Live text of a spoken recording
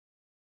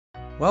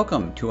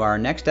Welcome to our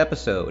next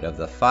episode of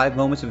the 5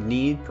 Moments of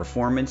Need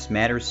Performance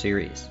Matters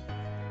series.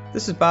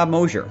 This is Bob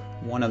Mosier,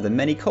 one of the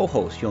many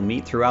co-hosts you'll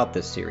meet throughout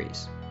this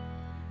series.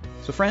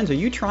 So friends, are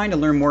you trying to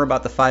learn more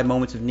about the 5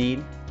 moments of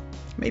need?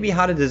 Maybe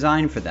how to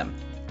design for them,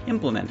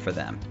 implement for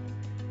them,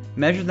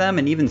 measure them,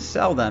 and even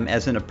sell them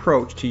as an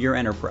approach to your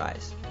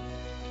enterprise.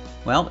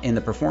 Well, in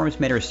the Performance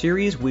Matters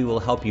series, we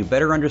will help you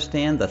better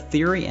understand the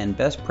theory and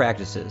best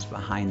practices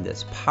behind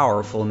this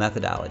powerful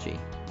methodology,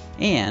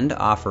 and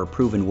offer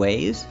proven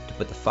ways to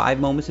put the 5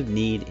 moments of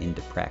need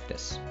into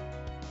practice.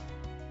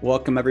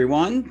 Welcome,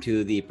 everyone,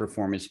 to the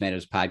Performance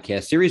Matters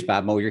podcast series.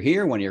 Bob Mosier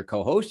here, one of your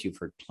co-hosts. You've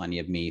heard plenty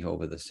of me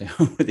over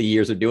the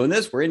years of doing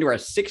this. We're into our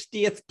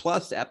 60th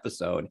plus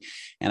episode,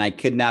 and I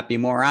could not be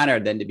more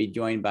honored than to be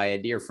joined by a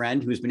dear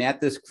friend who's been at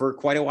this for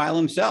quite a while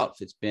himself.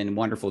 It's been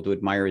wonderful to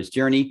admire his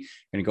journey.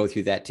 We're going to go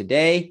through that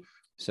today.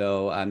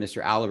 So,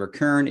 Mr. Oliver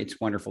Kern,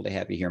 it's wonderful to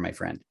have you here, my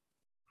friend.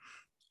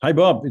 Hi,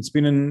 Bob. It's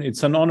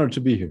an honor to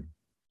be here.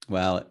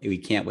 Well, we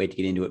can't wait to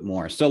get into it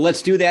more. So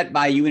let's do that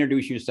by you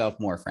introducing yourself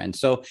more, friend.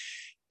 So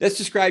let's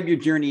describe your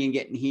journey in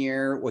getting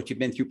here, what you've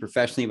been through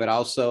professionally, but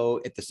also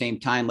at the same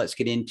time, let's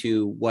get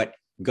into what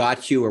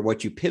got you or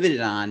what you pivoted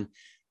on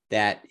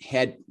that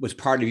was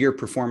part of your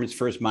performance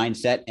first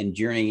mindset and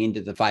journeying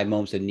into the 5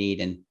 moments of need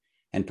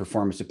and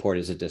performance support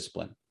as a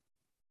discipline.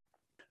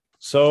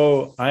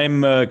 So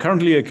I'm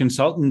currently a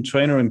consultant,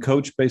 trainer, and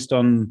coach based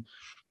on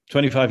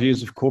 25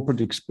 years of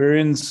corporate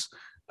experience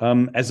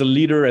as a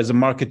leader, as a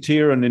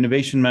marketeer, an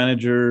innovation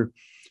manager,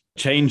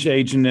 change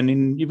agent,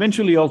 and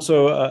eventually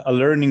also a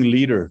learning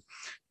leader.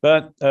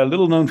 But a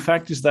little known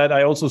fact is that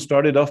I also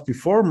started off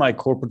before my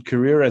corporate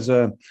career as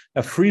a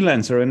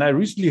freelancer. And I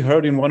recently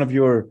heard in one of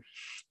your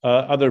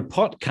other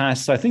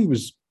podcasts, I think it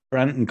was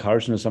Brandon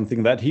Carson or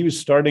something, that he was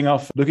starting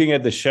off looking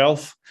at the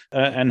shelf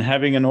and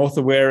having an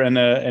authorware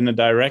and a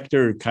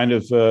director kind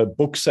of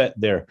book set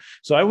there.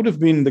 So I would have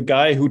been the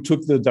guy who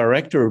took the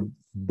director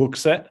book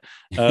set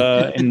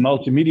in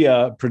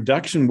multimedia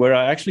production, where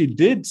I actually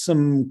did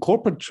some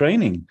corporate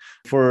training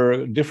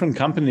for different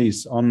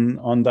companies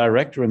on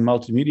director and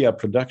multimedia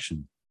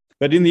production.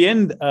 But in the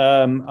end,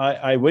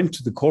 I went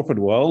to the corporate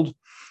world,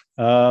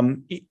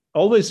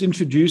 always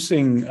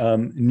introducing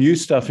new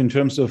stuff in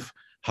terms of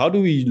how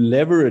do we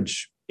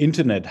leverage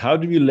internet? How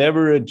do we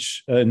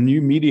leverage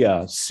new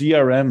media,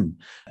 CRM,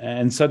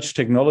 and such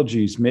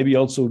technologies? Maybe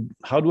also,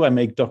 how do I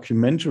make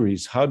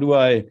documentaries? How do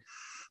I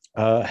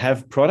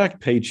have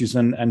product pages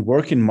and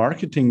work in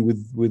marketing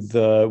with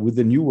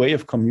the new way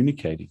of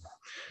communicating?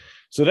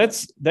 So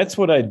that's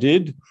what I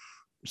did.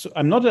 So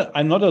I'm not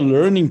a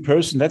learning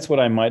person. That's what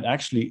I might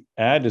actually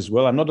add as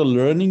well. I'm not a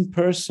learning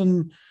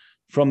person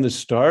from the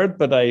start,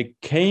 but I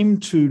came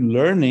to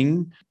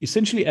learning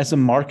essentially as a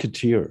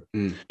marketeer.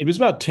 It was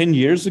about 10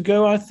 years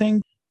ago, I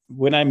think,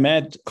 when I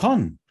met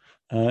Con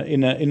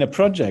in a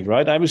project.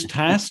 Right, I was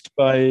tasked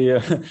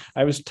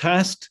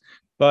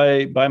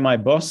by my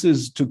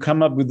bosses to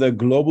come up with a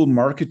global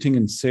marketing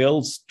and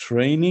sales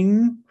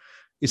training.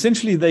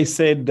 Essentially, they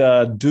said,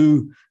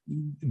 do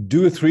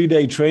a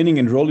 3-day training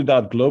and roll it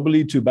out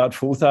globally to about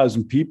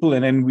 4,000 people.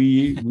 And then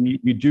we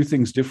do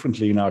things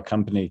differently in our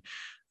company.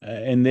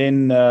 And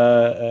then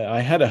I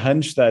had a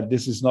hunch that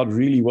this is not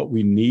really what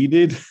we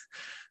needed.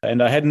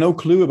 And I had no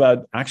clue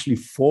about actually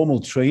formal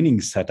training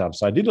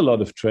setups. I did a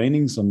lot of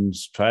trainings on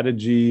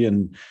strategy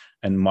and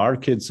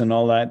markets and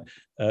all that.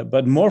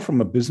 But more from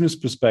a business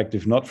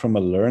perspective, not from a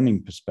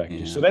learning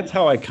perspective. Yeah. So that's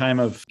how I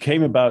kind of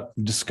came about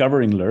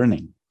discovering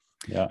learning.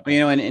 Yeah.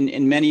 Well,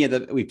 and many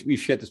of we've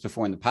shared this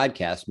before in the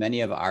podcast,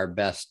 many of our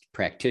best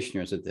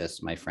practitioners of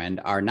this, my friend,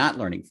 are not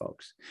learning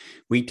folks.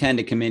 We tend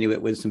to come into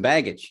it with some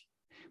baggage.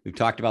 We've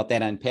talked about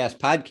that on past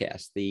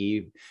podcasts.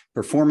 The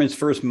performance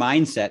first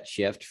mindset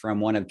shift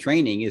from one of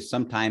training is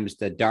sometimes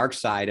the dark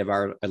side of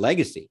our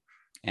legacy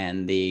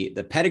and the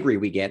pedigree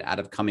we get out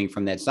of coming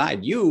from that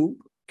side. You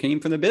came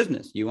from the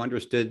business. You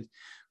understood,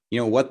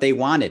 what they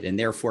wanted, and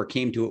therefore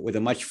came to it with a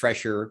much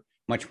fresher,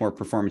 much more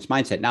performance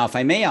mindset. Now, if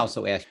I may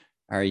also ask,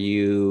 are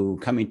you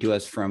coming to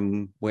us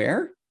from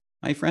where,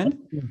 my friend?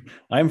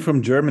 I'm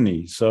from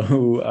Germany.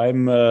 So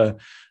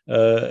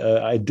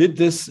I did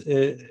this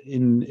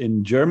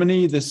in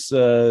Germany, this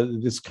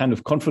kind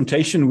of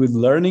confrontation with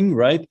learning,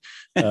 right?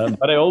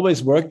 But I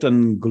always worked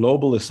on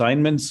global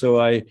assignments. So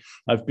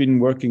I've been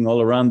working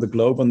all around the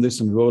globe on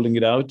this and rolling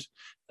it out.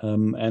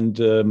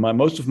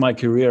 Most of my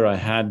career, I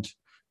had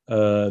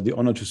the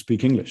honor to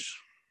speak English.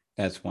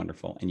 That's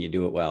wonderful. And you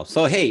do it well.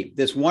 So, hey,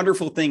 this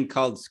wonderful thing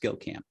called Skill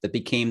Camp that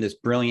became this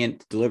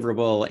brilliant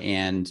deliverable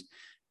and,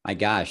 my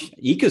gosh,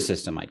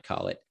 ecosystem, I'd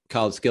call it,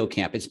 called Skill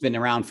Camp. It's been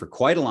around for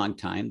quite a long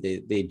time.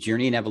 The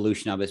journey and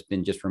evolution of it's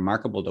been just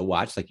remarkable to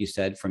watch, like you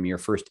said, from your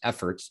first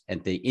efforts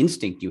and the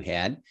instinct you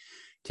had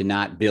to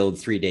not build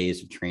 3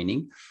 days of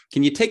training.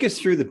 Can you take us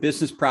through the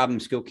business problem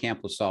Skill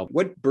Camp will solve?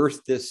 What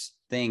birthed this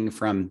thing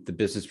from the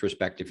business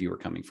perspective you were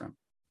coming from?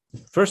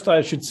 First,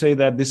 I should say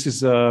that this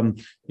is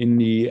in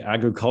the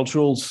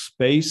agricultural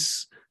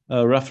space,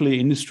 roughly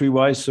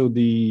industry-wise. So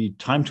the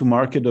time to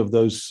market of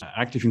those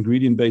active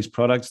ingredient-based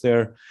products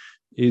there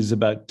is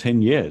about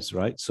 10 years,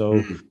 right?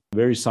 So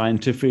very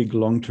scientific,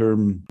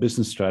 long-term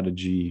business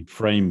strategy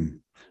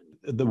frame.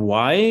 The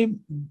why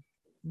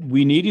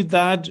we needed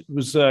that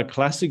was a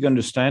classic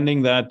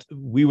understanding that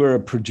we were a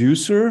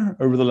producer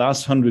over the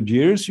last 100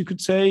 years, you could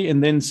say.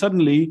 And then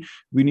suddenly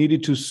we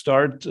needed to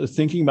start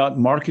thinking about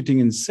marketing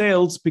and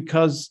sales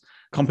because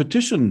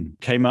competition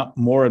came up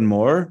more and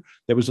more.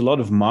 There was a lot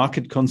of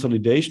market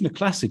consolidation, a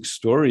classic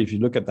story if you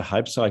look at the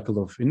hype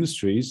cycle of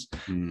industries.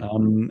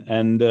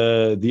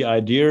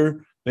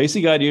 The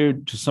basic idea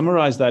to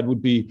summarize that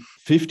would be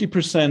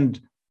 50%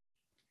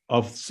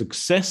 of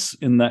success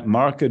in that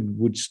market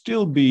would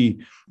still be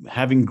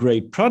having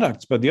great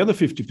products, but the other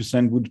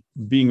 50% would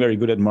being very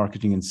good at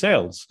marketing and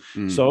sales.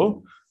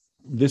 So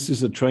this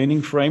is a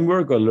training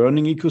framework or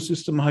learning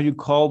ecosystem, how you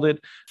called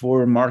it,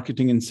 for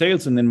marketing and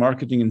sales. And then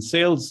marketing and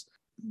sales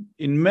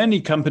in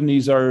many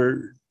companies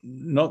are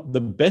not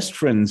the best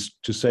friends,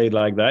 to say it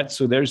like that.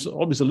 So there's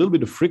always a little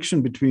bit of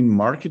friction between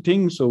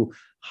marketing. So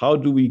how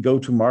do we go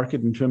to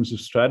market in terms of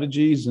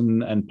strategies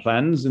and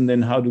plans? And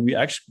then how do we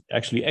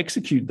actually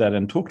execute that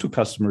and talk to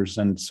customers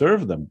and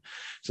serve them?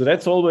 So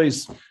that's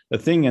always a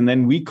thing. And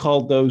then we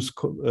called those,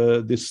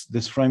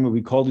 this framework,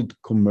 we called it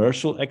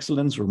commercial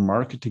excellence or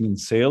marketing and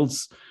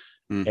sales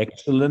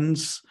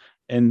excellence.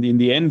 And in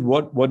the end,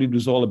 what it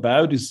was all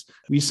about is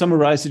we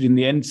summarized it in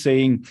the end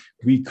saying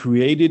we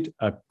created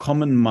a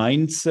common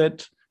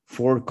mindset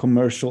for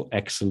commercial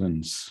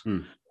excellence.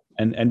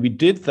 And we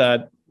did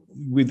that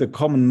with a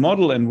common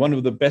model. And one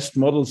of the best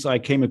models I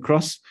came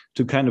across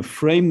to kind of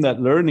frame that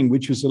learning,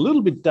 which was a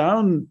little bit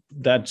down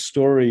that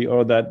story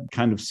or that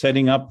kind of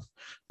setting up,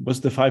 was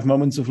the 5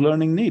 moments of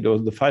learning need or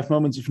the 5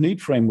 moments of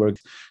need framework.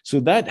 So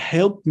that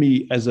helped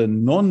me as a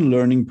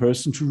non-learning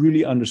person to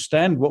really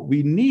understand what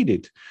we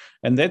needed.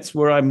 And that's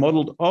where I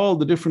modeled all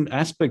the different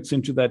aspects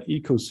into that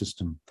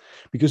ecosystem,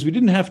 because we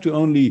didn't have to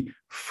only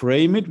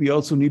frame it. We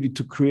also needed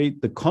to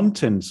create the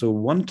content. So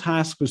one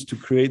task was to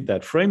create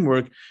that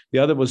framework. The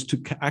other was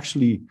to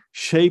actually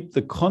shape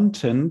the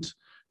content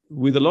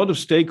with a lot of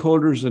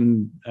stakeholders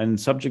and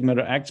subject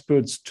matter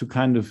experts to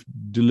kind of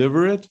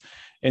deliver it.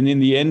 And in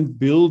the end,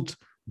 build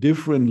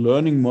different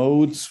learning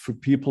modes for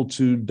people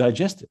to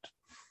digest it.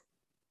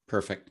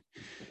 Perfect.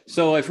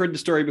 So I've heard the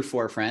story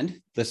before,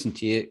 friend, listened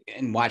to you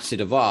and watched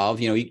it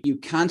evolve. You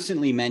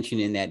constantly mention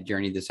in that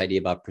journey this idea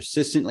about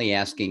persistently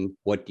asking,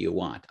 what do you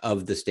want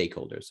of the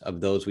stakeholders,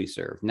 of those we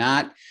serve?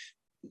 Not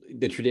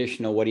the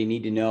traditional, what do you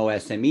need to know,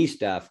 SME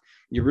stuff.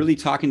 You're really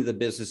talking to the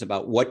business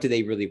about what do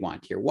they really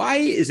want here? Why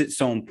is it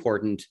so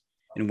important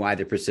and why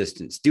the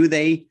persistence? Do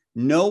they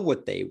know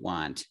what they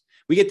want?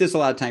 We get this a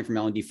lot of time from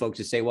L&D folks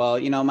who say, well,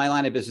 my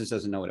line of business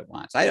doesn't know what it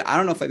wants. I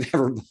don't know if I've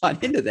ever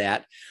bought into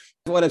that.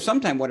 What I've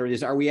sometimes wondered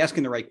is, are we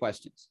asking the right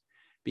questions?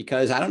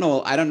 Because I don't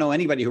know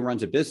anybody who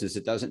runs a business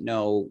that doesn't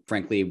know,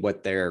 frankly,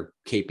 what their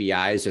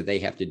KPIs or they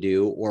have to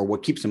do or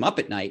what keeps them up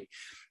at night.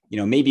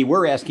 Maybe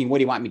we're asking, what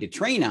do you want me to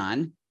train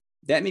on?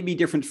 That may be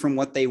different from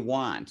what they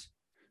want.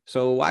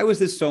 So why was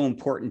this so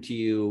important to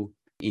you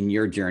in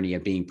your journey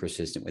of being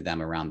persistent with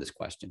them around this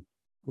question?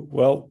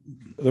 Well,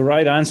 the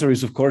right answer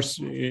is, of course,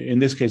 in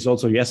this case,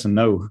 also yes and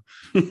no.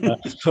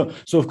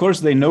 So of course,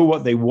 they know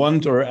what they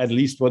want, or at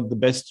least what the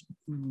best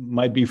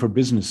might be for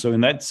business. So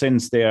in that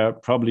sense, they are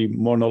probably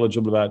more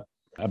knowledgeable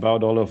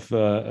about all of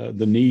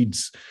the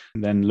needs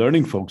than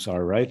learning folks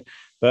are, right?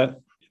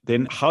 But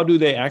then how do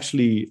they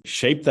actually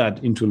shape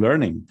that into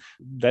learning?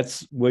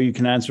 That's where you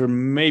can answer,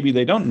 maybe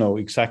they don't know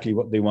exactly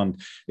what they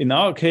want. In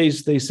our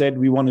case, they said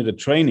we wanted a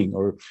training,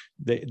 or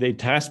they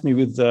tasked me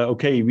with,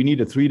 okay, we need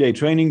a 3-day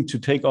training to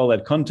take all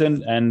that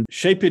content and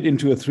shape it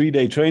into a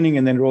 3-day training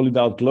and then roll it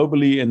out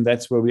globally. And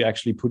that's where we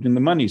actually put in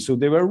the money. So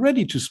they were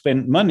ready to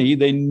spend money.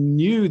 They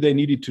knew they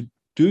needed to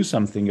do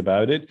something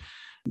about it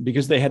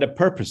because they had a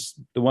purpose,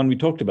 the one we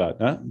talked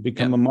about,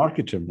 become a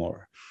marketer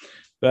more.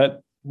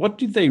 But what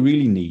did they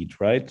really need,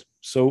 right?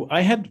 So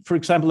I had, for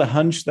example, a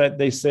hunch that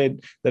I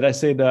said,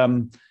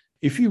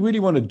 if you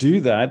really want to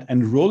do that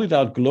and roll it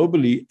out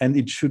globally and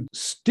it should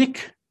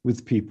stick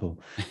with people,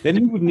 then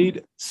you would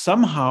need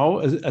somehow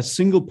a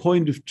single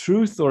point of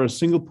truth or a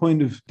single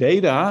point of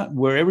data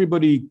where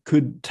everybody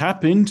could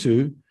tap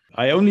into.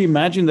 I only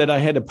imagine that I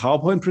had a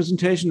PowerPoint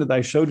presentation that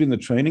I showed in the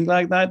training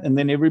like that, and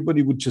then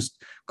everybody would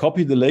just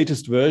copy the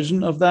latest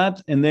version of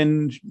that and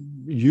then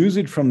use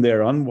it from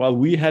there on, while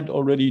we had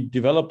already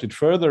developed it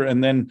further.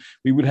 And then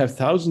we would have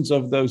thousands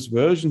of those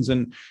versions,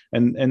 and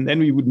then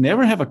we would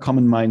never have a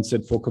common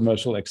mindset for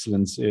commercial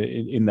excellence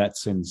in that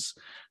sense,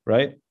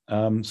 right?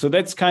 So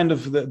that's kind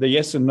of the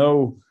yes and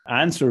no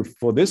answer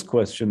for this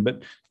question.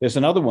 But there's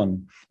another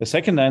one. The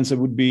second answer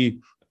would be,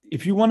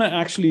 if you want to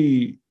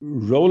actually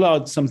roll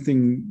out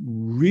something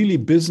really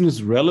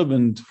business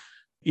relevant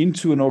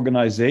into an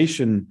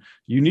organization,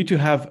 you need to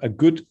have a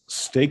good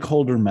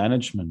stakeholder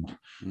management.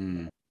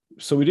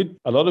 So we did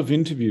a lot of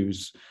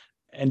interviews,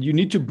 and you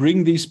need to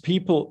bring these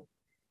people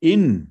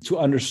in to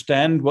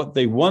understand what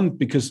they want,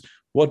 because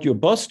what your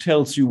boss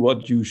tells you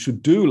what you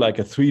should do, like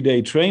a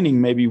 3-day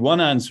training, maybe one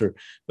answer,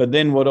 but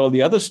then what all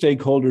the other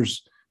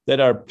stakeholders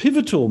that are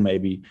pivotal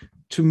maybe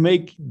to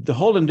make the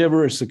whole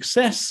endeavor a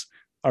success,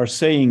 are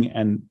saying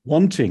and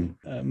wanting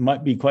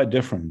might be quite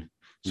different.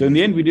 So in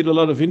the end, we did a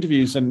lot of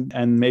interviews,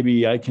 and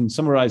maybe I can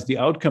summarize the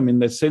outcome in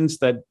the sense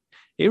that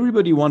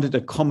everybody wanted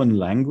a common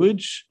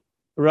language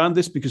around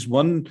this, because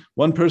one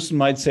person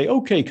might say,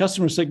 okay,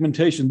 customer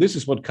segmentation, this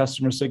is what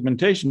customer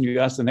segmentation. You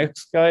ask the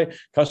next guy,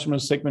 customer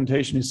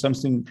segmentation is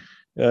something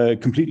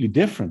completely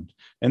different.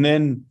 And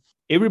then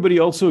everybody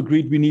also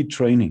agreed we need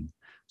training.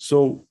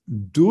 So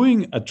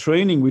doing a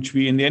training, which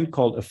we in the end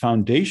called a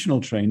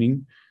foundational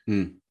training,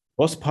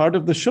 was part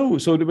of the show.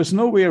 So there was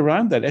no way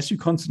around that. As you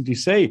constantly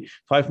say,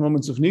 5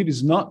 Moments of Need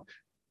is not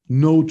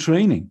no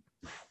training.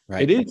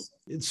 Right. It is.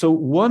 So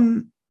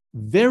one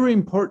very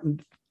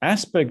important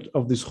aspect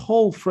of this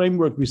whole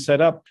framework we set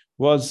up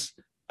was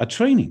a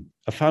training,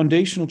 a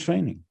foundational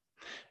training.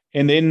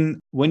 And then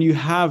when you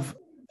have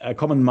a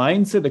common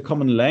mindset, a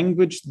common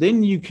language,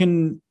 then you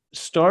can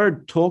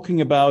start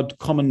talking about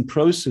common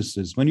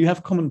processes. When you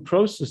have common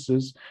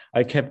processes,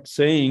 I kept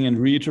saying and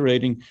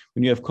reiterating,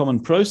 when you have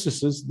common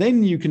processes,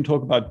 then you can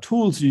talk about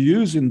tools you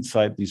use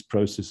inside these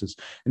processes.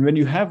 And when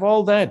you have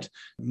all that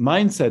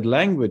mindset,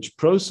 language,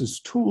 process,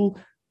 tool,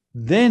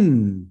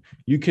 then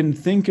you can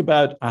think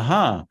about,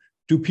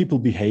 do people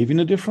behave in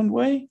a different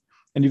way?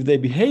 And if they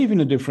behave in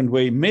a different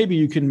way, maybe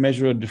you can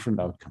measure a different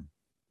outcome.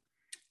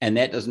 And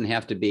that doesn't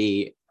have to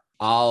be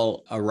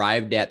all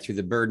arrived at through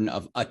the burden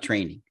of a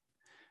training,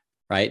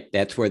 right?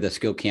 That's where the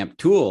Skill Camp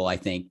tool, I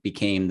think,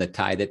 became the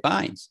tie that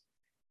binds.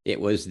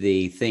 It was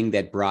the thing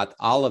that brought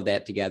all of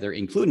that together,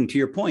 including, to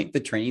your point, the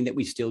training that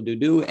we still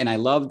do. And I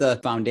love the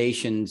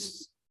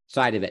foundations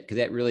side of it, because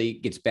that really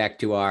gets back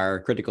to our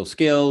critical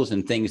skills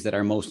and things that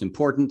are most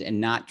important, and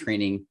not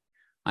training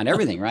on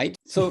everything, right?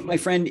 So my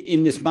friend,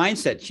 in this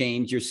mindset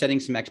change, you're setting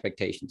some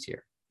expectations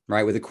here,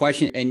 right? With a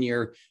question, and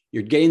you're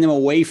getting them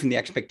away from the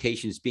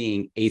expectations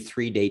being a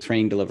 3-day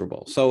training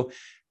deliverable. So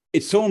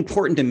it's so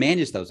important to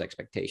manage those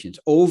expectations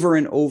over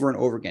and over and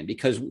over again,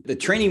 because the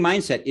training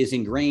mindset is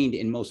ingrained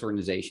in most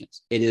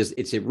organizations.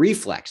 It's a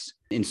reflex.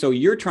 And so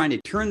you're trying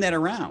to turn that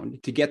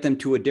around to get them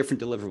to a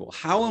different deliverable.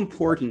 How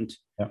important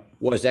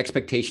was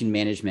expectation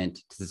management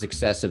to the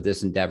success of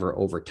this endeavor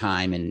over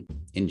time and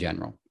in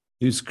general?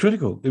 It was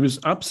critical. It was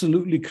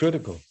absolutely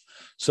critical.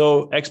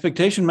 So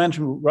expectation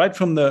management, right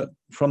from the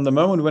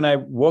moment when I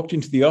walked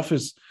into the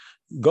office,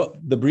 got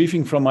the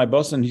briefing from my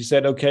boss, and he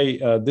said, okay,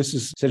 this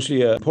is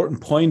essentially an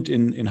important point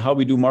in how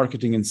we do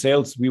marketing and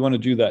sales. We want to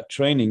do that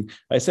training.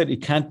 I said,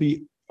 it can't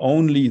be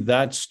only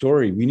that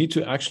story. We need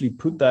to actually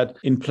put that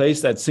in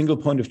place, that single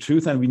point of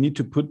truth, and we need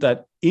to put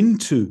that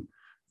into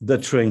the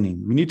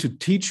training. We need to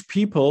teach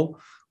people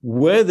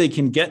where they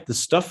can get the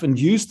stuff and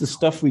use the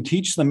stuff we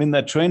teach them in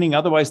that training.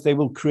 Otherwise, they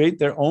will create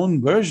their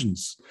own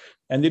versions,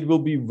 and it will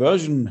be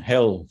version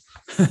hell.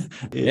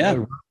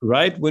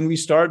 Right when we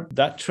start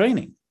that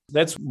training.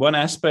 That's one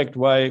aspect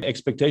why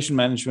expectation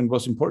management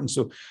was important.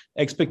 So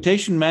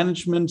expectation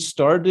management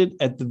started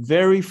at the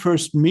very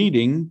first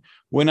meeting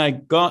when I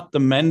got the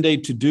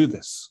mandate to do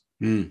this.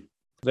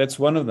 That's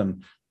one of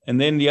them. And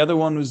then the other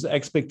one was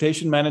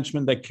expectation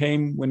management that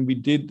came when we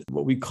did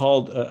what we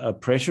called a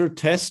pressure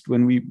test,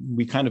 when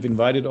we kind of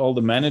invited all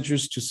the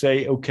managers to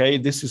say, okay,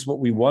 this is what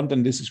we want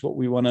and this is what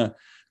we want to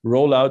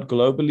roll out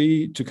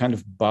globally, to kind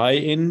of buy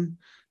in.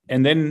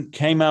 And then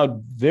came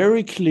out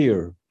very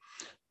clear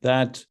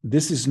that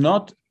this is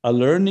not a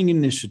learning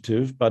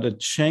initiative, but a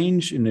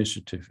change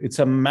initiative. It's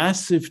a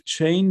massive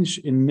change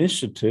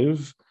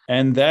initiative,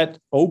 and that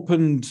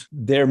opened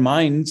their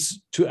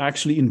minds to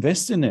actually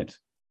invest in it.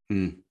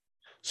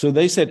 So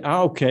they said,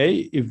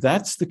 okay, if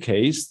that's the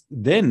case,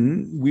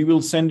 then we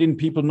will send in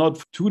people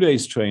not 2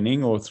 days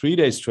training or 3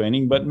 days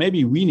training, but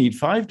maybe we need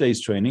 5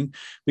 days training,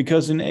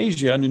 because in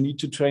Asia, you need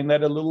to train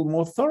that a little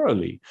more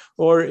thoroughly.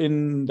 Or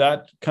in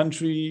that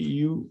country,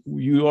 you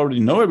already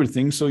know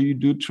everything, so you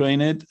do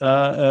train it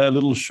a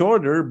little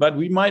shorter, but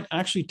we might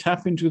actually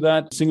tap into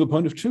that single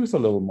point of truth a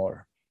little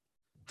more.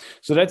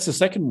 So that's the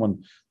second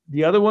one.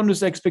 The other one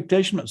was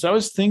expectation. So I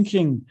was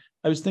thinking,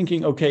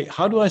 okay,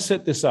 how do I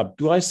set this up?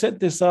 Do I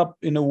set this up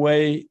in a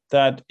way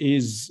that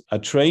is a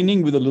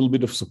training with a little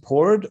bit of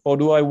support, or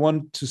do I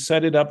want to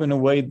set it up in a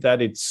way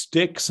that it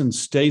sticks and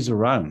stays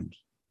around?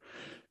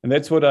 And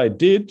that's what I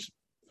did.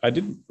 I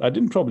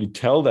didn't probably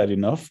tell that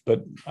enough,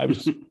 but I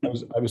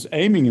was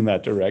aiming in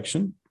that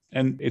direction.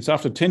 And it's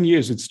after 10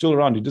 years, it's still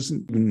around. It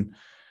doesn't even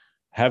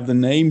have the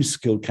name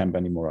Skill Camp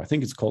anymore. I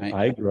think it's called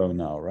iGrow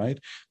now, right?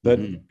 But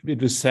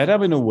it was set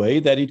up in a way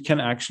that it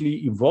can actually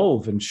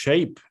evolve and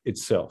shape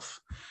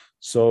itself.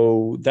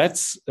 So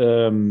that's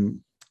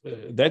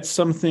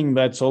something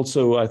that's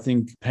also, I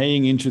think,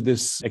 paying into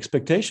this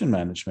expectation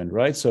management,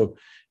 right? So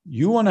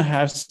you want to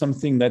have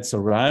something that's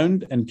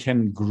around and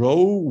can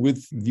grow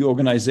with the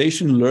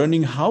organization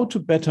learning how to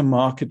better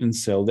market and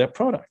sell their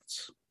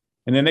products.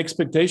 And then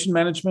expectation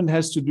management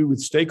has to do with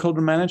stakeholder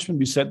management.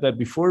 We said that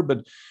before,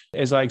 but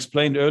as I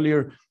explained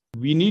earlier,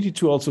 we needed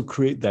to also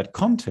create that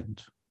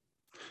content.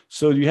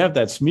 So you have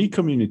that SME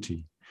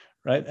community,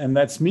 right? And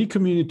that SME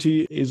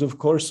community is, of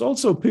course,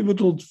 also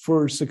pivotal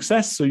for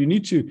success. So you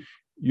need to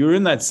you're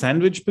in that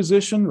sandwich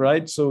position,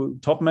 right? So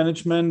top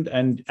management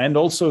and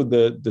also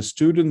the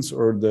students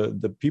or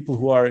the people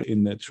who are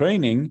in the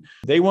training,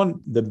 they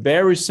want the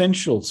bare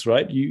essentials,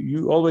 right?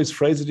 You always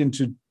phrase it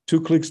into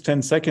 2 clicks,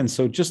 10 seconds.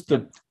 So just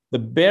the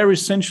bare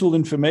essential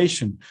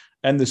information.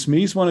 And the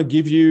SMEs want to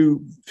give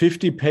you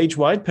 50-page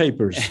white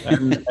papers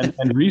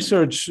and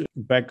research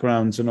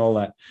backgrounds and all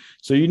that.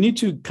 So you need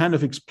to kind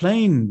of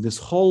explain this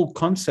whole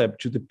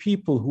concept to the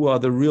people who are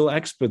the real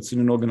experts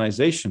in an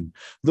organization,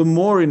 the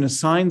more in a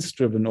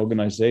science-driven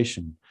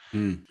organization.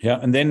 Yeah.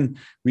 And then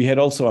we had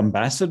also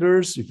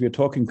ambassadors. If we're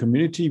talking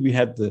community, we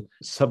had the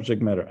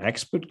subject matter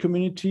expert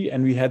community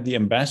and we had the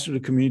ambassador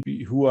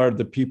community, who are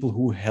the people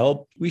who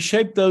help. We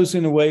shaped those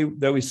in a way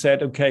that we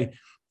said, okay,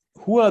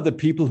 who are the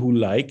people who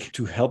like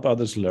to help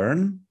others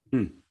learn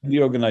in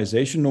the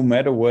organization, no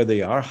matter where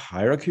they are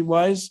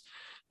hierarchy-wise?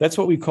 That's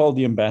what we call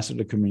the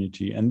ambassador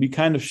community. And we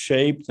kind of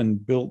shaped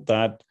and built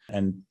that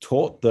and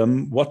taught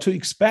them what to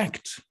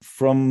expect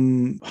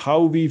from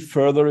how we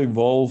further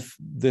evolve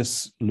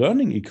this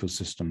learning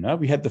ecosystem. Now,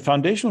 we had the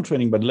foundational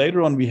training, but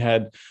later on we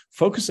had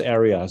focus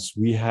areas.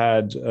 We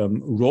had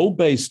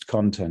role-based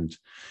content.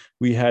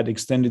 We had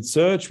extended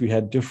search. We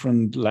had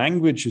different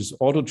languages,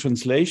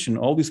 auto-translation,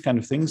 all these kind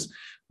of things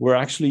were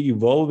actually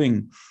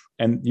evolving.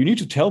 And you need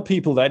to tell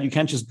people that you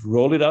can't just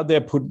roll it out there,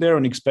 put it there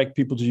and expect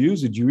people to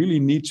use it. You really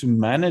need to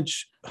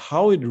manage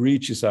how it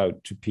reaches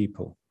out to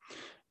people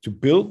to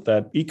build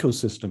that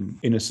ecosystem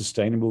in a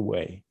sustainable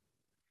way.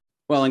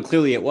 Well, and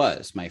clearly it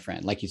was, my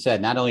friend. Like you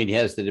said, not only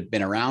has it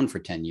been around for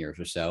 10 years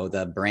or so,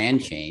 the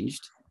brand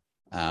changed,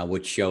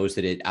 which shows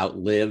that it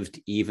outlived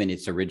even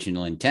its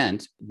original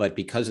intent. But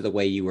because of the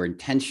way you were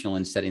intentional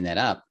in setting that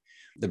up,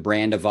 the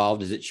brand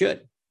evolved as it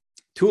should.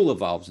 Tool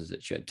evolves as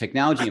it should.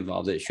 Technology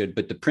evolves as it should.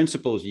 But the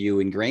principles you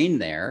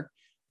ingrained there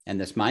and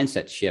this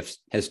mindset shift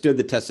has stood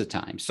the test of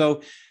time.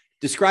 So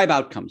describe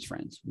outcomes,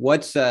 friends.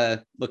 What's,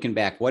 looking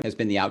back, what has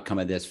been the outcome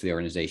of this for the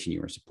organization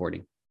you were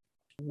supporting?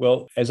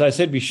 Well, as I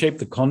said, we shaped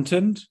the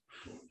content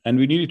and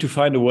we needed to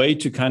find a way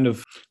to kind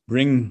of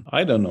bring,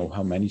 I don't know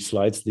how many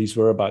slides. These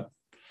were about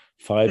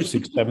 5,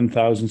 6,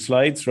 7,000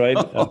 slides, right?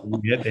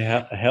 We had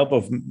the help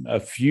of a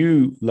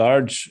few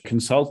large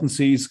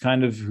consultancies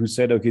kind of who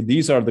said, okay,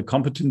 these are the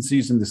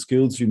competencies and the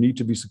skills you need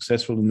to be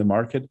successful in the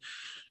market.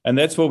 And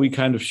that's what we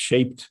kind of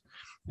shaped.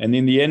 And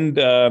in the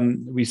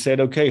end, we said,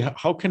 okay,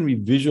 how can we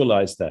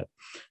visualize that?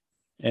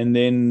 And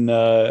then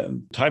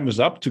time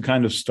was up to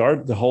kind of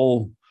start the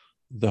whole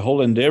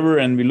endeavor.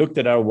 And we looked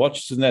at our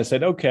watches and I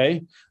said,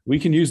 okay, we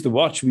can use the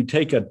watch. We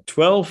take a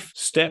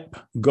 12-step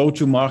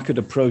go-to-market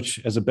approach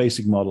as a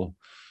basic model.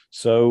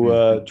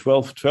 So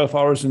 12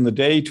 hours in the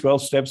day,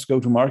 12 steps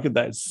go-to-market.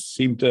 That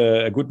seemed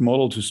a good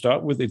model to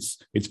start with.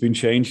 It's been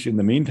changed in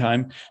the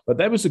meantime, but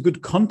that was a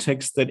good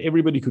context that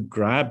everybody could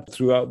grab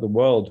throughout the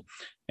world.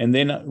 And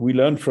then we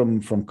learned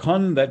from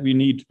Con that we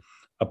need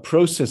a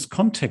process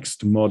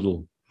context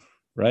model,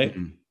 right?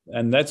 Mm-hmm.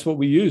 And that's what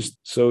we used.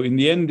 So in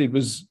the end, it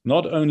was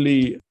not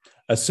only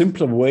a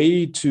simpler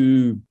way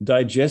to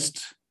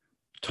digest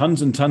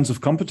tons and tons of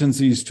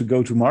competencies to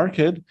go to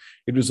market,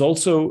 it was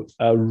also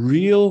a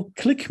real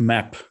click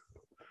map,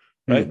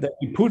 right? That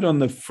you put on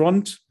the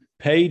front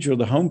page or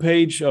the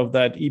homepage of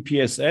that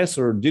EPSS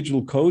or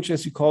digital coach,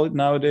 as you call it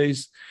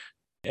nowadays.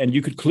 And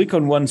you could click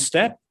on one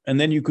step and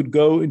then you could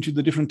go into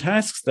the different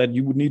tasks that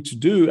you would need to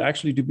do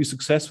actually to be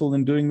successful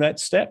in doing that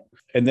step.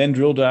 And then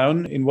drill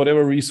down in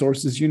whatever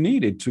resources you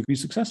needed to be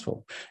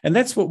successful. And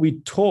that's what we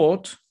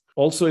taught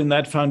also in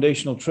that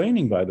foundational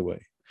training, by the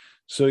way.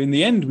 So in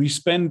the end, we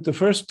spent the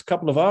first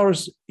couple of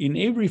hours in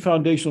every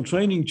foundational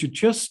training to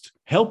just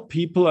help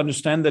people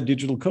understand that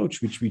digital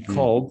coach, which we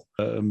called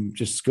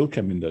just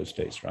Skillcam in those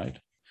days, right?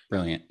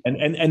 Brilliant.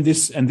 And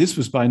this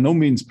was by no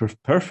means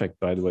perfect,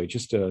 by the way,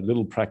 just a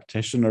little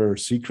practitioner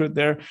secret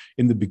there.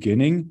 In the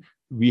beginning,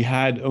 we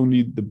had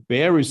only the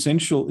bare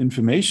essential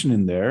information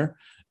in there.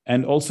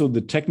 And also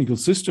the technical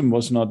system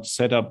was not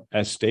set up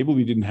as stable.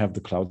 We didn't have the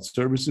cloud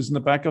services in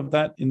the back of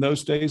that in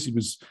those days. It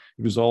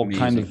was all amazing.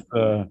 Kind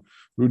of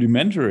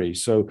rudimentary.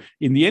 So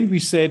in the end, we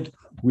said,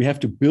 we have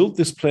to build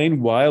this plane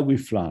while we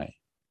fly,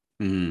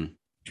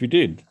 which we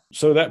did.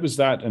 So that was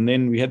that. And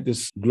then we had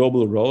this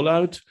global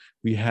rollout.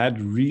 We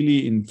had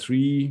really in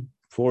 3-4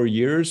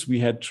 years, we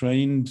had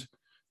trained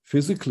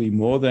physically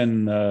more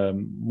than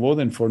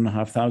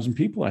 4,500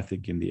 people, I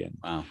think, in the end.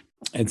 Wow.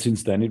 And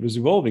since then, it was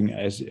evolving.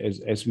 As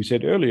we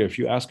said earlier, if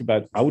you ask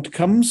about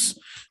outcomes,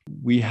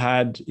 we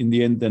had in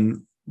the end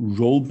then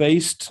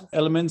role-based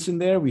elements in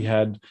there. We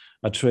had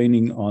a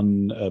training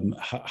on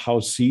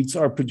how seeds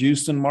are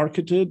produced and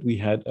marketed. We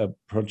had a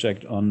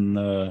project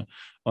on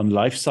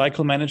life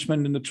cycle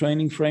management in the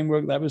training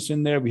framework that was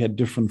in there. We had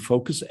different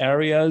focus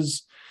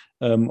areas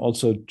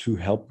also to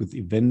help with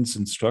events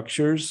and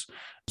structures.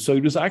 So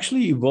it was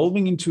actually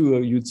evolving into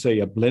you'd say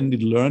a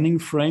blended learning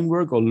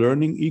framework or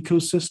learning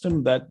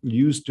ecosystem that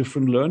used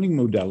different learning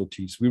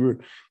modalities. We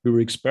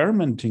were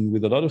experimenting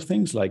with a lot of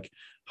things like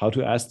how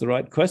to ask the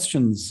right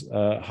questions,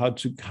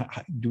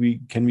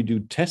 can we do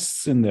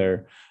tests in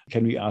there?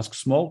 Can we ask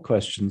small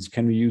questions?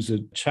 Can we use a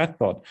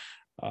chatbot?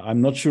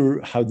 I'm not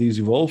sure how these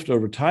evolved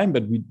over time,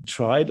 but we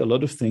tried a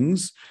lot of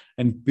things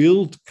and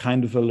built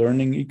kind of a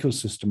learning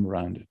ecosystem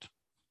around it.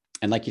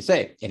 And like you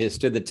say, it has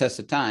stood the test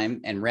of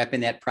time, and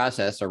wrapping that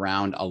process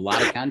around a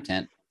lot of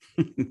content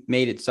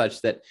made it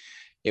such that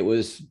it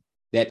was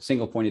that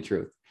single point of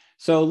truth.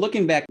 So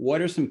looking back,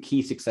 what are some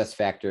key success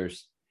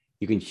factors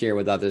you can share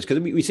with others? Because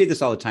we say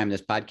this all the time in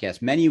this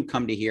podcast. Many who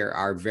come to here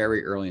are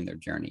very early in their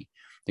journey.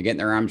 They're getting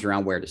their arms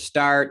around where to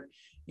start.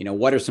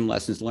 What are some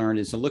lessons learned?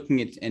 And so looking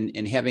at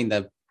and having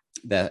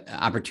the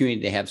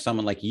opportunity to have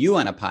someone like you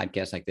on a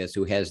podcast like this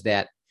who has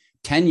that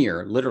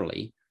tenure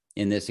literally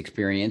in this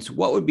experience,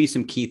 what would be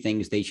some key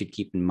things they should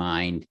keep in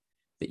mind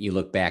that you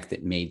look back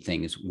that made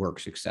things work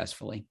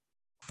successfully?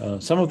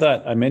 Some of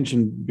that I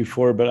mentioned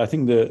before, but I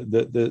think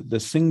the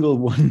single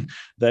one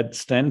that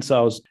stands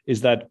out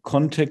is that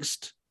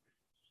context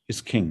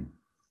is king.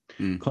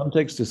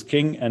 Context is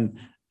king.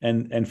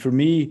 And for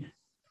me,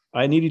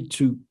 I needed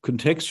to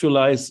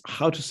contextualize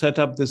how to set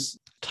up this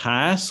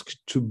task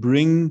to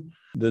bring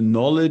the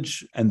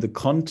knowledge and the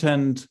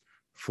content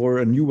for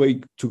a new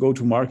way to go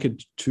to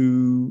market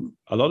to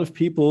a lot of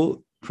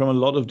people from a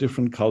lot of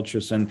different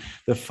cultures. And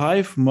the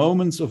 5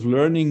 moments of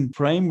learning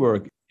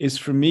framework is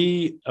for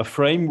me a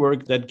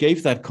framework that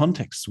gave that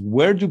context.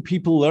 Where do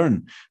people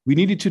learn? We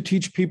needed to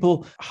teach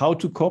people how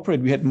to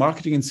cooperate. We had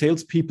marketing and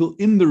sales people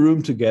in the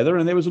room together,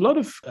 and there was a lot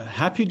of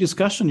happy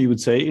discussion, you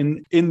would say,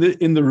 in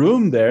the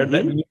room there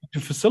that we needed to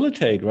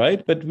facilitate,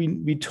 right? But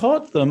we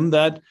taught them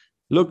that,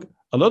 look,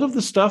 a lot of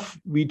the stuff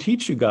we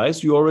teach you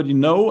guys, you already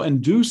know and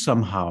do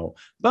somehow,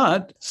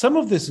 but some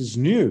of this is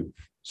new.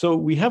 So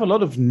we have a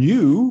lot of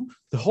new,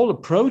 the whole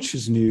approach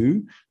is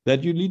new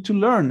that you need to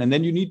learn. And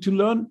then you need to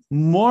learn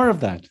more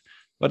of that.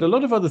 But a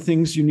lot of other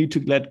things you need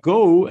to let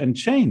go and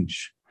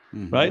change,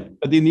 right?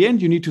 But in the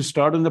end, you need to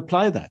start and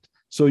apply that.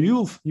 So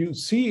you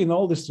see in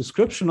all this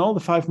description, all the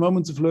 5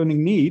 moments of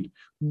learning need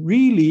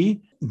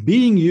really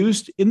being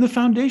used in the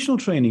foundational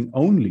training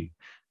only.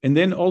 And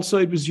then also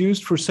it was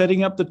used for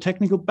setting up the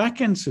technical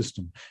backend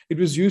system. It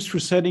was used for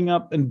setting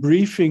up and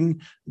briefing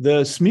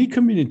the SME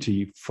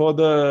community for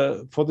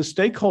the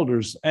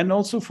stakeholders and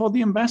also for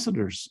the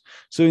ambassadors.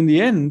 So in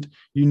the end,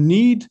 you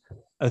need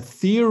a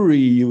theory,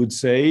 you would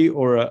say,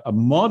 or a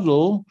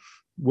model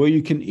where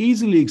you can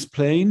easily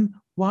explain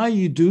why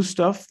you do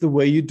stuff the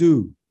way you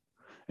do.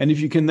 And if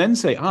you can then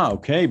say,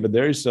 okay, but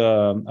there's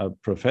a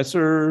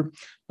professor,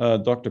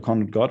 Dr.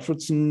 Conrad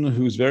Gottfredson,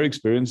 who's very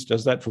experienced,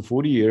 does that for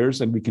 40 years,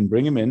 and we can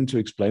bring him in to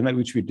explain that,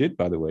 which we did,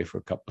 by the way, for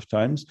a couple of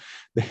times,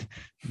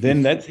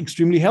 then that's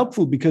extremely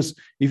helpful. Because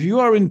if you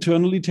are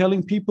internally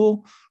telling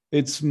people,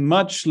 it's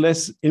much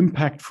less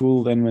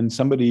impactful than when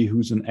somebody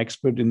who's an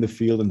expert in the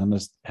field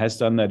and has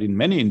done that in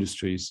many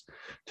industries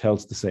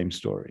tells the same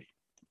story.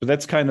 But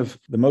that's kind of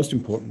the most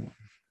important one.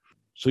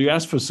 So you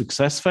asked for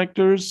success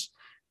factors.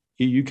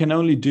 You can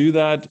only do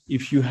that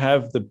if you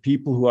have the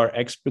people who are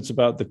experts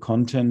about the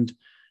content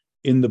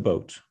in the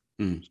boat.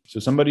 So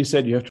somebody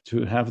said you have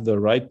to have the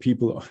right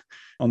people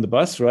on the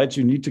bus, right?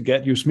 You need to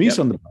get your SMEs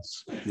on the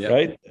bus,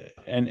 right?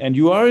 And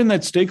you are in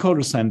that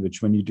stakeholder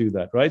sandwich when you do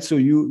that, right? So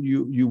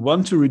you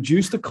want to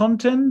reduce the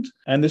content,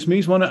 and the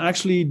SMEs want to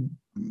actually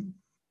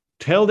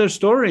tell their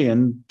story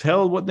and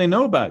tell what they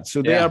know about.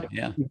 So they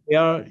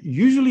are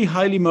usually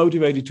highly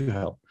motivated to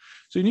help.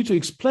 So you need to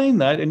explain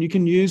that, and you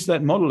can use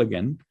that model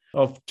again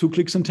of 2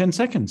 clicks in 10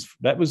 seconds.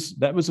 That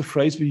was a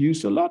phrase we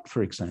used a lot,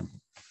 for example.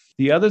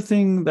 The other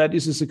thing that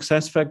is a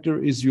success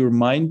factor is your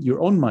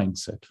own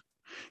mindset.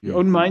 Your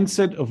own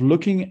mindset of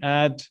looking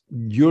at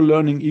your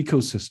learning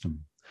ecosystem.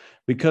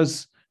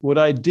 Because what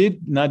I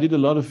did, and I did a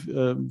lot of,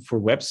 for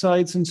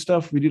websites and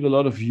stuff, we did a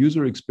lot of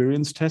user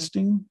experience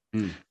testing.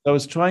 I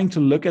was trying to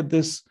look at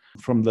this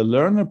from the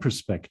learner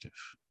perspective,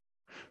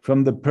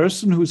 from the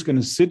person who's going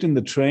to sit in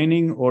the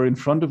training or in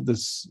front of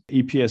this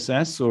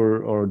EPSS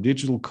or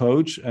digital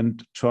coach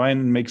and try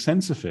and make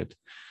sense of it.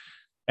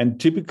 And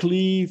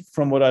typically,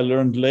 from what I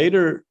learned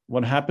later,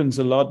 what happens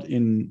a lot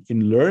in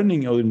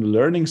learning or in the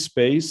learning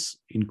space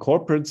in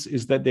corporates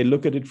is that they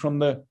look at it from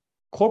the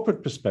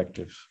corporate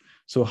perspective.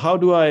 So how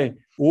do I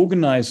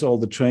organize all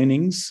the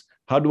trainings?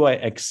 How do I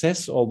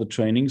access all the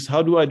trainings?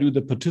 How do I do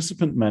the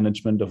participant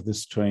management of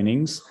these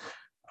trainings?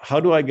 How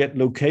do I get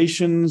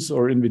locations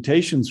or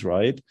invitations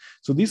right?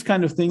 So these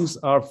kind of things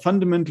are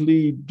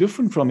fundamentally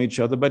different from each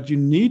other, but you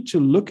need to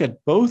look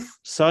at both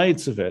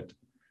sides of it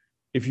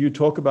if you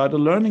talk about a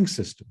learning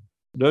system,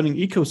 learning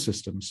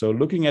ecosystem. So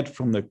looking at it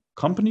from the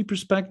company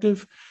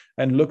perspective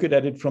and looking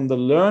at it from the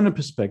learner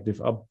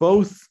perspective are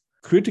both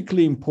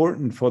critically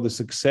important for the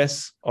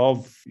success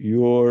of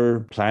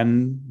your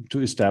plan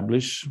to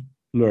establish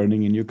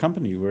learning in your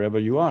company, wherever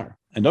you are.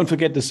 And don't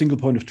forget the single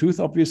point of truth,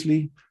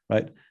 obviously,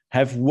 right?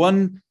 Have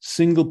one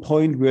single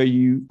point where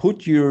you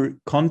put your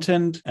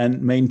content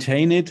and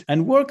maintain it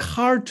and work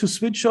hard to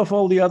switch off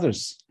all the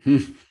others.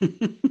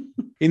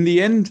 In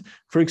the end,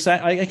 for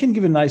example, I can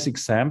give a nice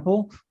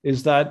example,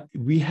 is that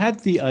we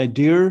had the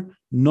idea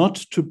not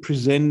to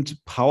present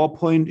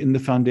PowerPoint in the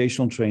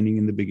foundational training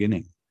in the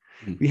beginning.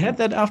 We had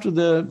that after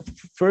the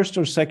first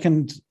or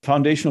second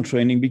foundational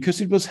training because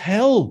it was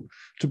hell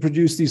to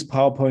produce these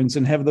PowerPoints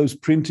and have those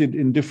printed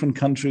in different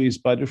countries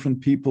by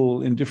different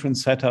people in different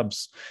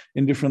setups,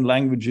 in different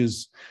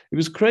languages. It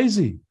was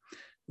crazy,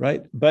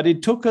 right? But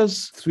it took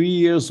us 3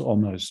 years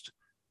almost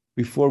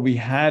before we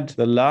had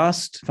the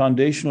last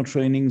foundational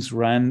trainings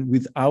ran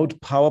without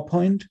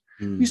PowerPoint.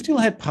 We still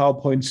had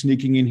PowerPoint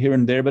sneaking in here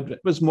and there, but it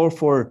was more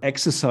for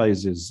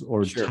exercises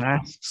or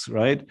tasks,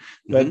 right?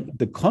 But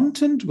the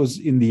content was,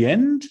 in the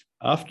end,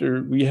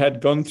 after we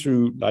had gone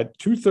through like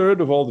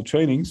 2/3 of all the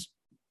trainings,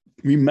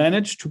 we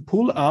managed to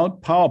pull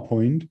out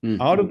PowerPoint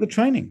out of the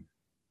training.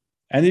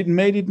 And it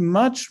made it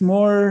much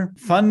more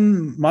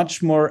fun,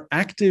 much more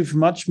active,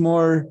 much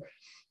more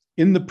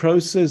in the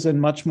process, and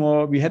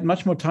we had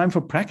much more time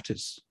for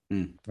practice,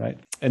 right?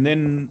 And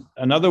then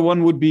another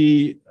one would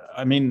be,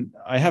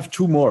 I have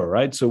two more,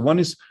 right? So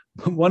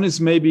one is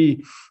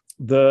maybe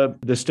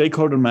the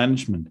stakeholder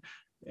management.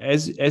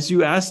 As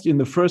you asked in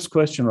the first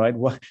question, right?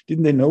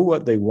 Didn't they know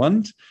what they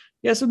want?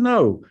 Yes and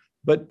no.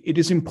 But it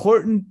is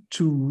important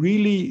to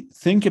really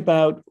think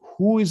about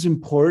who is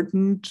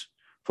important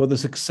for the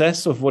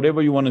success of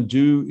whatever you want to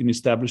do in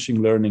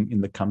establishing learning in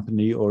the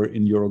company or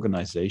in your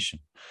organization.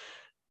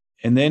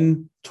 And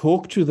then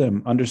talk to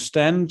them,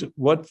 understand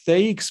what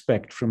they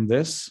expect from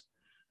this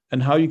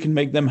and how you can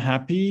make them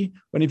happy.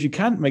 And if you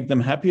can't make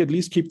them happy, at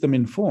least keep them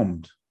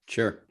informed.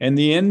 Sure. In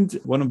the end,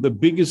 one of the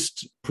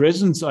biggest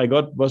presents I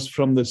got was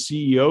from the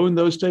CEO in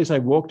those days. I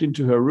walked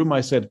into her room.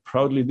 I said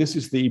proudly, this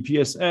is the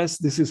EPSS.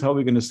 This is how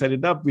we're going to set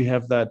it up. We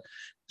have that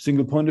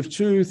single point of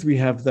truth. We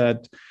have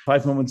that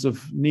 5 moments of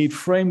need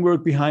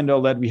framework behind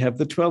all that. We have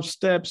the 12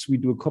 steps. We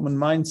do a common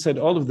mindset.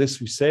 All of this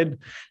we said.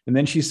 And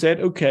then she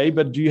said, okay,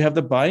 but do you have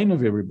the buy-in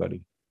of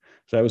everybody?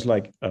 So I was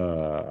like,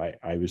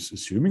 I was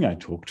assuming I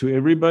talked to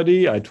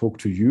everybody. I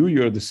talked to you.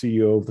 You're the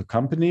CEO of the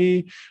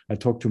company. I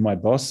talked to my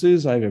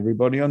bosses. I have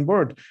everybody on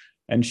board.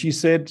 And she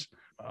said,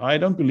 I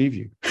don't believe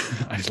you.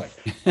 I was like,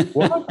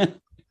 what?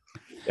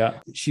 Yeah.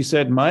 She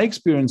said, my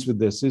experience with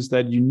this is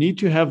that you need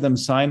to have them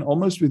sign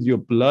almost with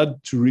your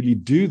blood to really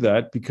do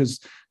that,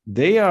 because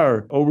they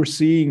are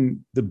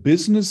overseeing the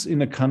business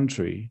in a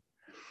country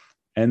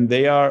and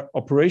they are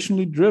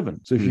operationally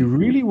driven. So if you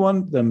really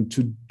want them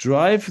to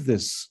drive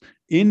this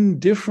in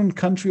different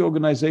country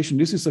organization,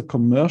 this is a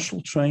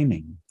commercial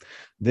training,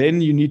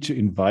 then you need to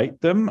invite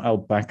them. I'll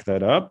back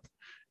that up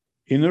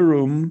in a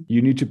room.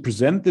 You need to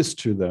present this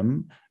to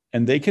them,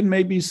 and they can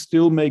maybe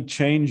still make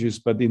changes,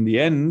 but in the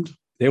end,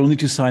 they will need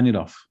to sign it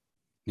off.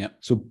 Yeah.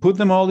 So put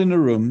them all in a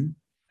room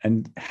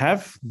and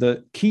have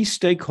the key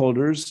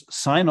stakeholders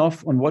sign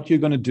off on what you're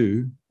going to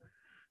do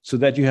so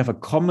that you have a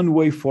common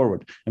way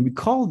forward. And we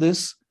call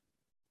this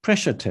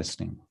pressure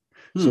testing.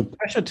 So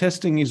pressure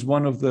testing is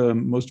one of the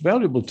most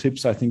valuable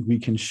tips I think we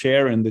can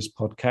share in this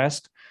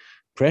podcast.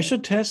 Pressure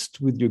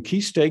test with your key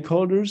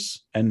stakeholders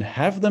and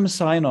have them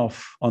sign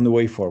off on the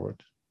way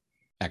forward.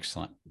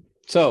 Excellent.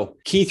 So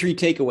key 3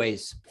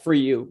 takeaways for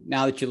you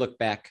now that you look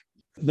back.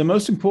 The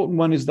most important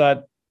one is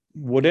that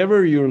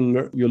whatever your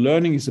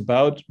learning is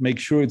about, make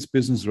sure it's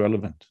business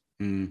relevant.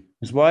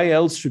 Because why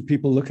else should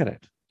people look at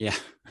it? Yeah.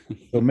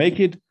 So make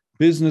it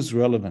business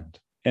relevant.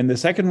 And the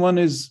second one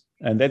is,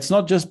 and that's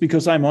not just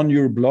because I'm on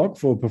your blog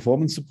for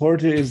performance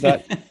support, is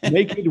that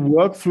make it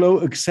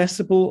workflow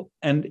accessible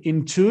and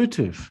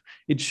intuitive.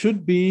 It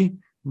should be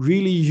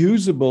really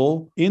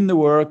usable in the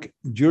work,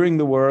 during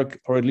the work,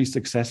 or at least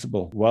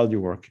accessible while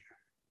you're working.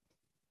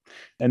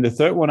 And the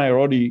third one I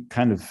already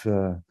kind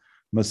of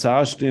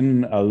massaged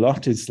in a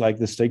lot. It's like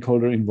the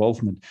stakeholder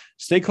involvement.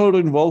 Stakeholder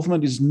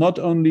involvement is not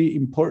only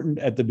important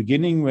at the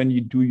beginning when you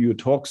do your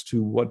talks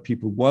to what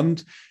people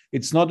want.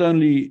 It's not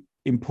only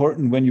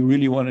important when you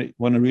really want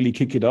to really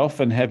kick it off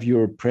and have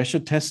your pressure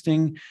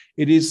testing.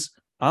 It is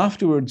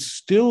afterwards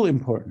still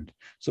important.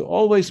 So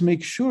always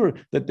make sure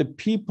that the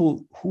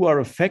people who are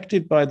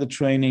affected by the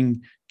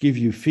training give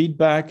you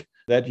feedback,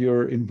 that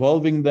you're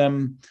involving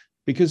them,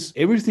 because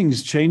everything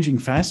is changing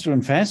faster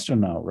and faster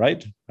now,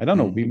 right? I don't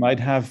know, we might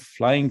have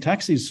flying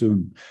taxis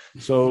soon.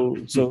 So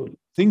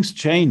things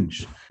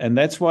change. And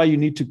that's why you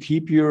need to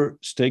keep your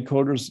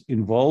stakeholders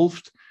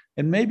involved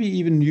and maybe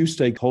even new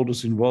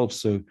stakeholders involved.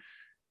 So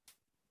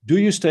do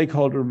your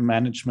stakeholder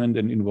management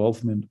and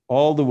involvement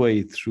all the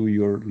way through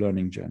your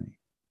learning journey.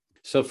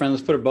 So friend,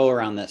 let's put a bow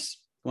around this.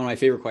 One of my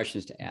favorite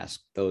questions to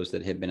ask those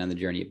that have been on the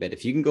journey a bit.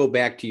 If you can go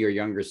back to your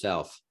younger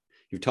self,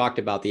 you've talked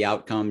about the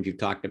outcomes, you've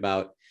talked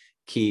about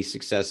key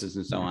successes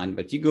and so on,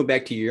 but you go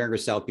back to your younger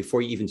self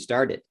before you even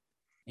started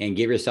and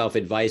give yourself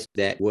advice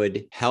that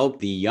would help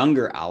the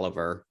younger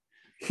Oliver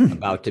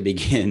about to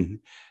begin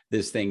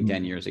this thing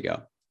 10 years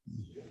ago.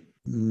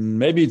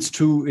 Maybe it's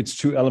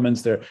two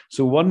elements there.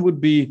 So one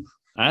would be,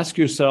 ask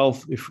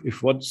yourself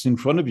if what's in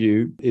front of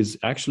you is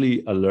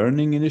actually a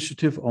learning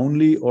initiative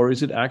only, or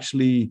is it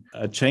actually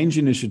a change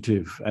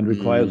initiative and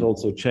requires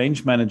also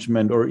change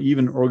management or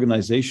even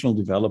organizational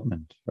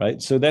development,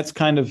 right? So that's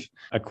kind of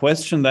a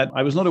question that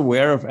I was not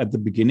aware of at the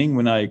beginning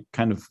when I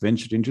kind of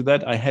ventured into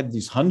that. I had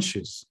these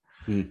hunches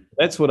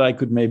That's what I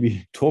could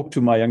maybe talk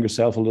to my younger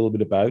self a little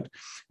bit about.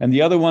 And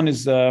the other one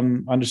is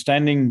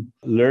understanding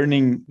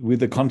learning with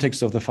the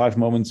context of the 5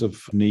 moments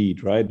of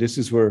need, right? This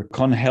is where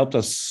Con helped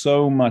us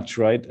so much,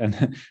 right?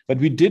 And but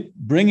we did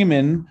bring him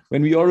in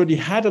when we already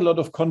had a lot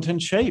of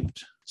content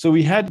shaped. So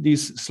we had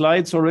these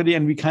slides already,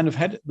 and we kind of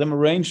had them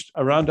arranged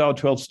around our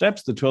 12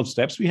 steps, the 12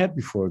 steps we had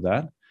before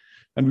that.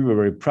 And we were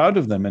very proud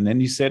of them. And then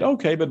he said,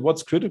 okay, but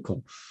what's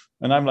critical?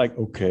 And I'm like,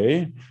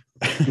 okay.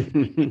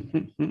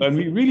 And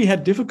we really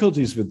had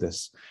difficulties with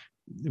this.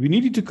 We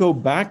needed to go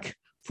back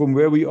from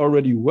where we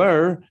already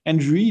were and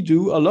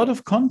redo a lot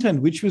of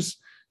content, which was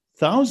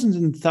thousands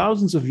and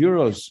thousands of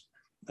euros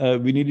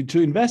we needed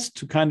to invest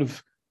to kind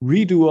of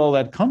redo all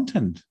that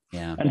content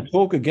and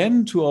talk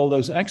again to all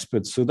those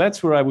experts. So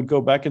that's where I would go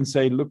back and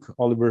say, look,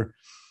 Oliver,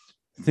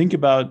 think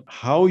about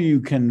how you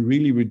can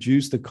really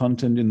reduce the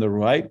content in the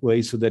right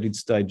way so that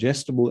it's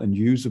digestible and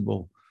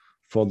usable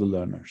for the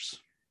learners.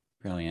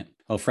 Brilliant.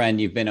 Well,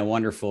 friend, you've been a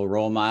wonderful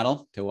role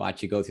model to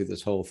watch you go through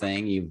this whole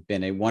thing. You've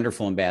been a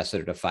wonderful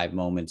ambassador to 5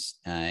 Moments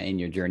in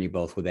your journey,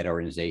 both with that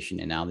organization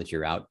and now that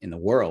you're out in the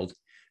world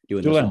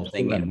doing this whole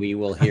thing. And we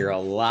will hear a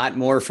lot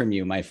more from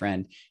you, my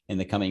friend, in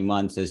the coming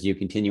months as you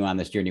continue on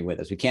this journey with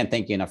us. We can't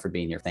thank you enough for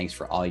being here. Thanks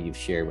for all you've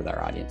shared with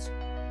our audience.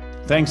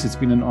 Thanks. It's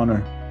been an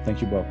honor.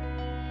 Thank you, Bob.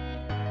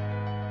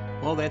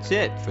 Well, that's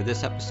it for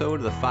this episode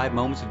of the 5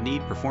 Moments of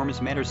Need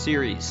Performance Matters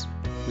series.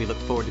 We look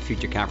forward to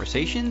future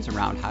conversations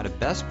around how to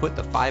best put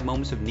the 5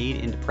 Moments of Need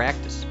into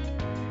practice.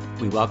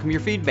 We welcome your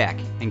feedback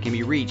and can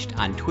be reached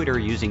on Twitter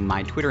using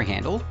my Twitter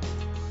handle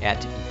at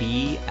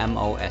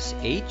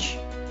BMOSH,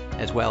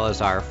 as well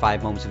as our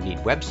 5 Moments of Need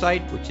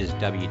website, which is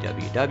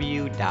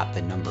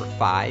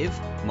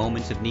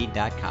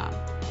www.5momentsofneed.com.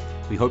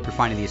 We hope you're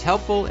finding these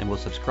helpful and will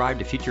subscribe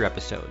to future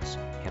episodes.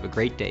 Have a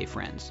great day,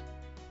 friends.